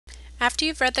After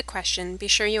you've read the question, be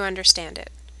sure you understand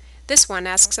it. This one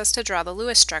asks us to draw the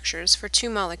Lewis structures for two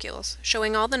molecules,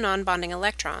 showing all the non-bonding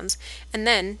electrons, and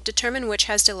then determine which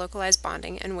has delocalized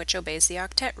bonding and which obeys the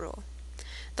octet rule.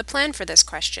 The plan for this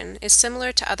question is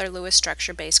similar to other Lewis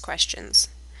structure-based questions.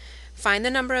 Find the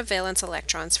number of valence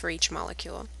electrons for each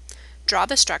molecule, draw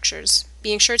the structures,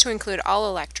 being sure to include all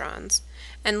electrons,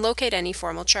 and locate any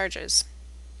formal charges.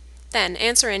 Then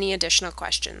answer any additional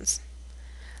questions.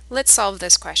 Let's solve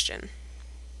this question.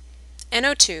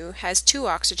 NO2 has 2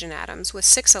 oxygen atoms with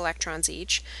 6 electrons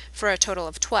each, for a total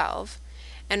of 12,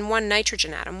 and 1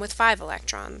 nitrogen atom with 5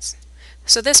 electrons.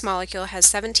 So this molecule has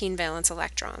 17 valence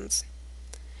electrons.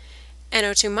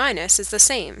 NO2- is the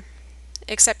same,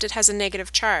 except it has a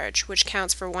negative charge, which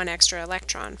counts for 1 extra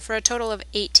electron, for a total of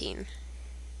 18.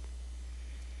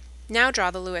 Now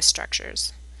draw the Lewis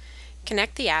structures.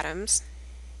 Connect the atoms,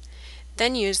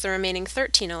 then use the remaining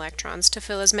 13 electrons to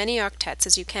fill as many octets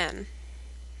as you can.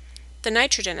 The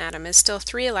nitrogen atom is still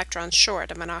 3 electrons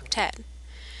short of an octet.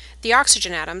 The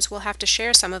oxygen atoms will have to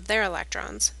share some of their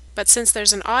electrons, but since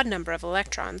there's an odd number of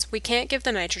electrons, we can't give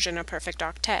the nitrogen a perfect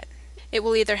octet. It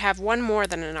will either have one more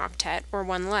than an octet or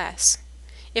one less.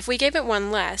 If we gave it one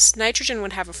less, nitrogen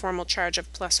would have a formal charge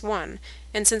of +1,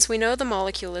 and since we know the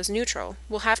molecule is neutral,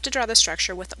 we'll have to draw the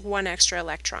structure with 1 extra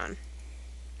electron.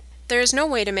 There is no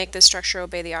way to make this structure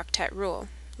obey the octet rule.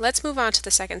 Let's move on to the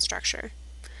second structure.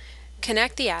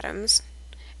 Connect the atoms,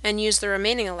 and use the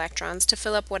remaining electrons to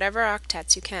fill up whatever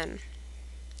octets you can.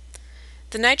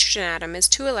 The nitrogen atom is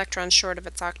 2 electrons short of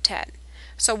its octet,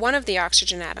 so one of the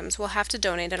oxygen atoms will have to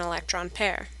donate an electron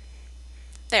pair.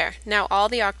 There, now all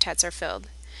the octets are filled.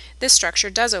 This structure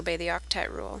does obey the octet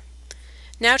rule.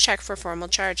 Now check for formal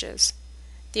charges.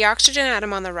 The oxygen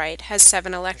atom on the right has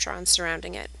 7 electrons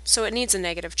surrounding it, so it needs a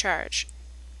negative charge.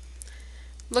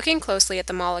 Looking closely at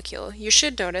the molecule, you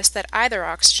should notice that either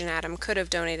oxygen atom could have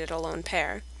donated a lone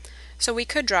pair, so we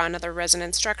could draw another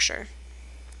resonance structure.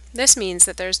 This means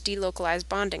that there's delocalized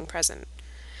bonding present.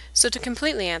 So to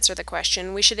completely answer the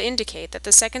question, we should indicate that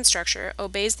the second structure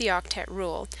obeys the octet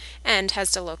rule and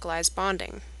has delocalized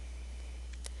bonding.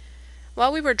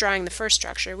 While we were drawing the first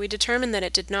structure, we determined that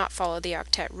it did not follow the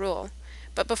octet rule.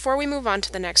 But before we move on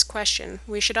to the next question,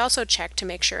 we should also check to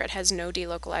make sure it has no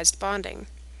delocalized bonding.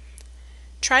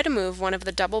 Try to move one of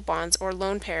the double bonds or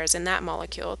lone pairs in that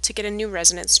molecule to get a new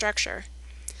resonance structure.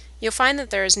 You'll find that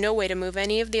there is no way to move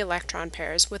any of the electron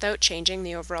pairs without changing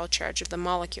the overall charge of the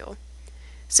molecule.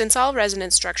 Since all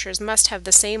resonance structures must have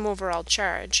the same overall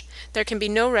charge, there can be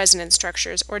no resonance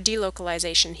structures or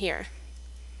delocalization here.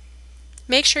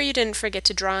 Make sure you didn't forget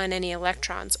to draw in any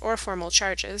electrons or formal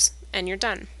charges, and you're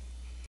done.